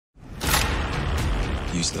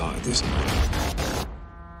You started this.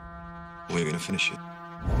 We're gonna finish it.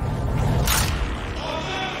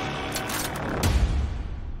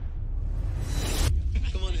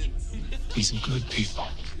 These are good people.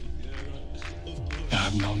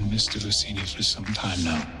 I've known Mr. Lucini for some time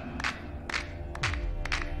now.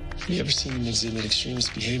 Have you ever seen him exhibit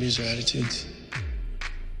extremist behaviors or attitudes?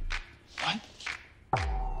 What?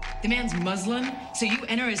 The man's Muslim, so you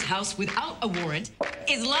enter his house without a warrant.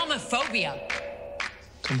 Islamophobia.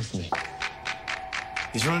 Come with me.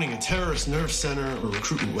 He's running a terrorist nerve center or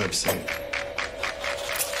recruitment website.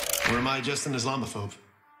 Or am I just an Islamophobe?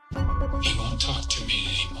 He won't talk to me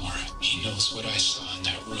anymore. He knows what I saw in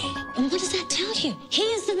that room. And what does that tell you? He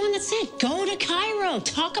is the one that said, go to Cairo,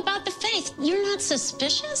 talk about the faith. You're not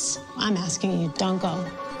suspicious? I'm asking you, don't go.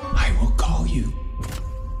 I will call you.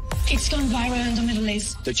 It's gone viral in the Middle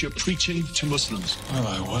East. That you're preaching to Muslims. Well,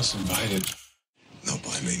 I was invited. Not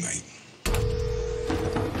by me, mate.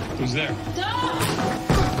 Who's there? Dad!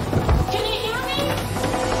 Can you hear me?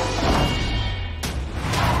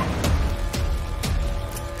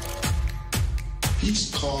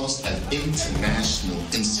 He's caused an international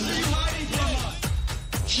incident.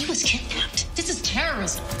 He was kidnapped. This is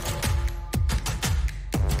terrorism.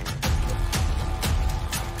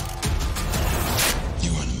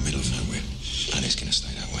 You are in the middle of nowhere, and it's gonna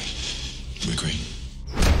stay that way. We agree?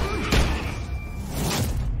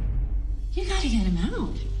 You gotta get him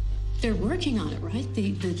out. They're working on it, right?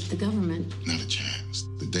 The government. Not a chance.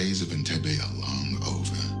 The days of Entebbe are long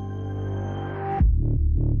over.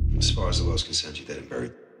 As far as the world's concerned, you're dead and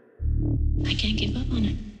buried. I can't give up on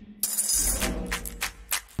it.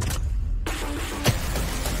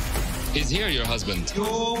 Is here your husband?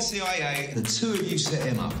 You're CIA. The two of you set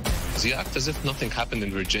him up. You act as if nothing happened in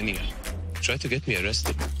Virginia. Try to get me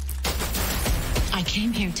arrested. I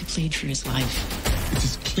came here to plead for his life. It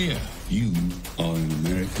is clear you are an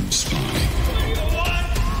American spy.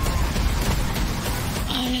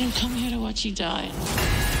 I didn't come here to watch you die.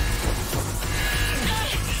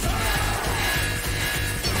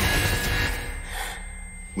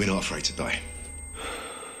 We're not afraid to die.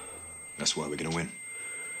 That's why we're gonna win.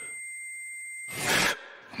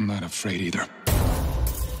 I'm not afraid either.